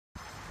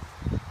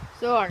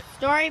So our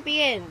story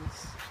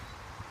begins.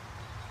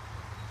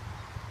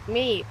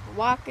 Me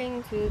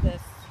walking to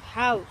this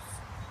house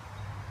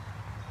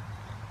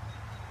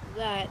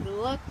that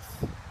looks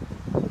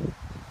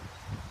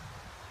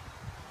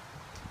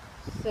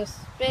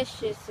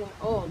suspicious and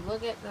old.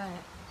 Look at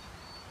that.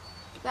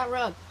 That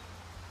rug.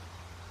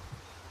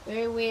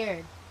 Very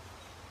weird.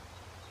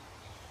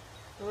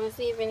 I want to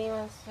see if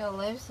anyone still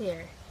lives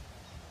here.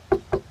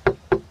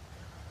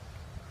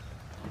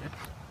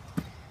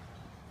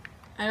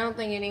 I don't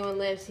think anyone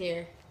lives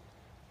here.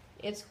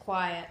 It's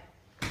quiet.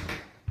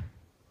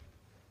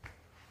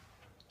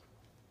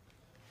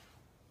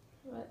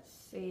 Let's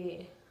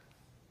see.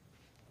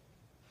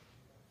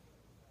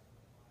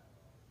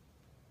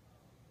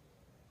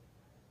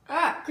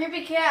 Ah,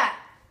 creepy cat.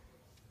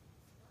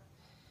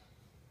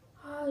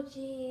 Oh,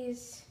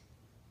 jeez.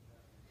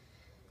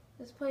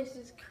 This place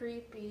is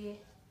creepy.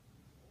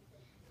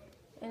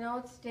 I know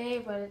it's day,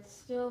 but it's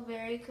still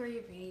very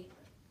creepy.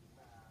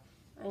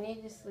 I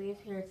need to sleep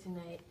here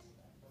tonight.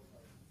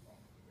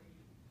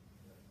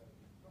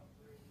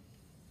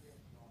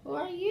 Who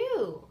are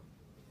you?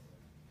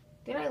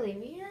 Did I leave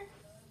you here?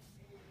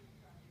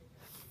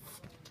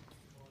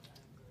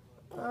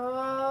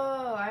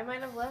 Oh, I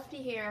might have left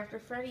you here after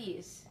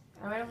Freddy's.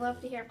 I might have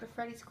left you here after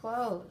Freddy's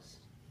closed.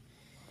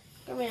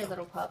 Come here,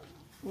 little pup.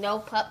 No,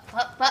 pup.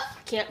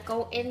 Can't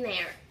go in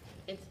there.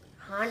 It's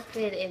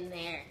haunted in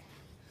there.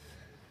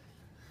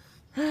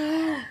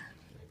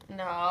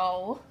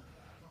 No.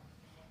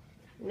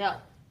 No.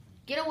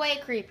 Get away,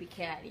 creepy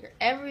cat. You're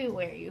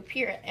everywhere. You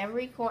appear at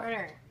every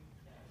corner.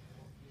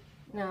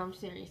 No, I'm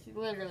serious. You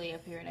literally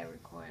appear at every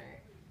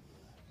corner.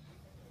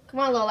 Come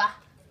on, Lola.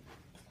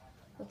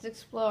 Let's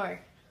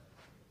explore.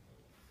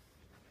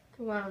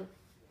 Come on.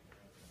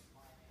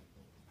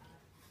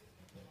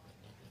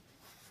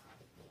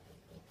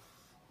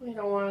 We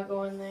don't want to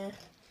go in there.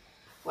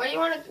 Why do you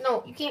want to?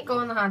 No, you can't go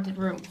in the haunted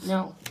room.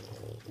 No.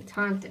 It's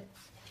haunted.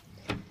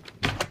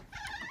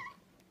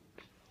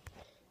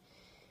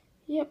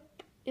 Yep,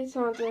 it's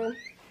haunted.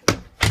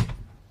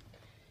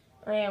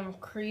 I am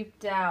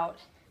creeped out.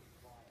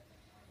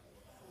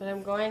 But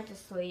I'm going to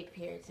sleep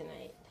here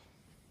tonight.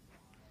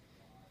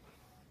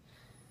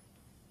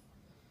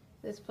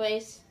 This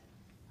place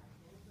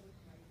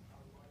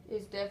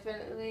is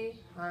definitely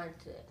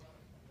haunted.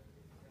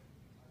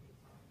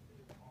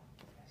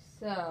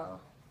 So,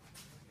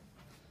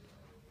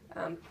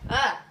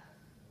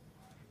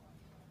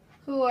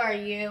 who are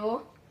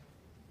you?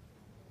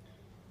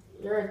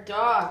 You're a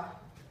dog.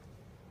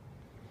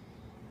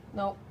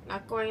 Nope,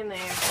 not going in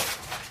there.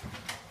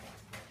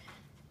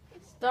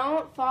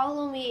 Don't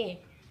follow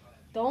me.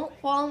 Don't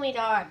follow me,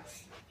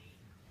 dogs.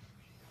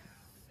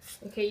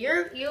 Okay,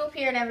 you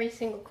appear at every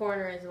single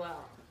corner as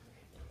well.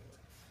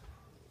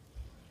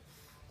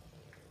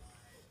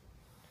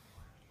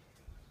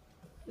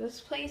 This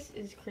place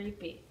is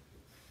creepy.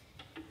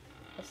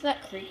 What's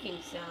that creaking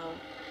sound?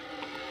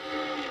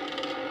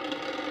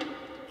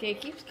 Okay,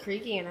 it keeps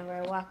creaking whenever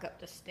I walk up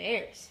the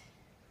stairs.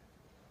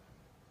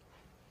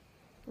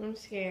 I'm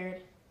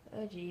scared.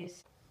 Oh,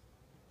 jeez.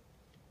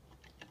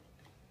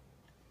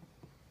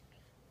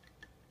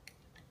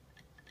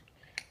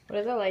 What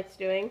are the lights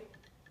doing?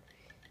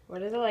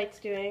 What are the lights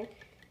doing?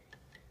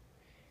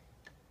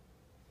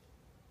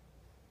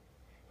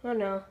 Oh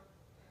no.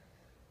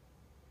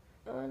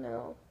 Oh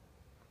no.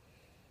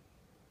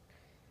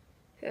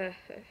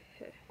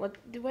 What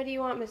do you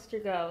want,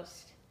 Mr.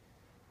 Ghost?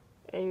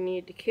 I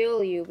need to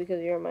kill you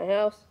because you're in my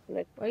house.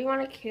 Why do you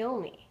want to kill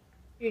me?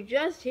 You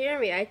just hear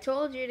me. I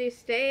told you to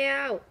stay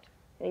out.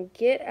 And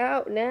get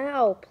out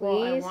now,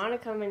 please. Well, I want to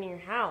come in your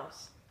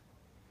house.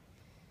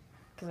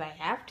 Because I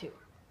have to.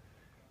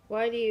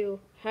 Why do you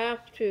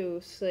have to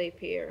sleep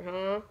here,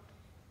 huh?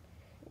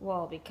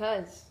 Well,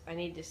 because I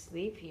need to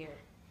sleep here.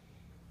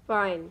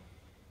 Fine.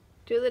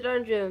 To the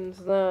dungeons,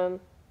 then.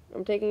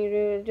 I'm taking you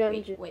to a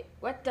dungeon. Wait,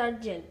 what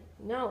dungeon?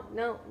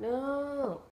 No.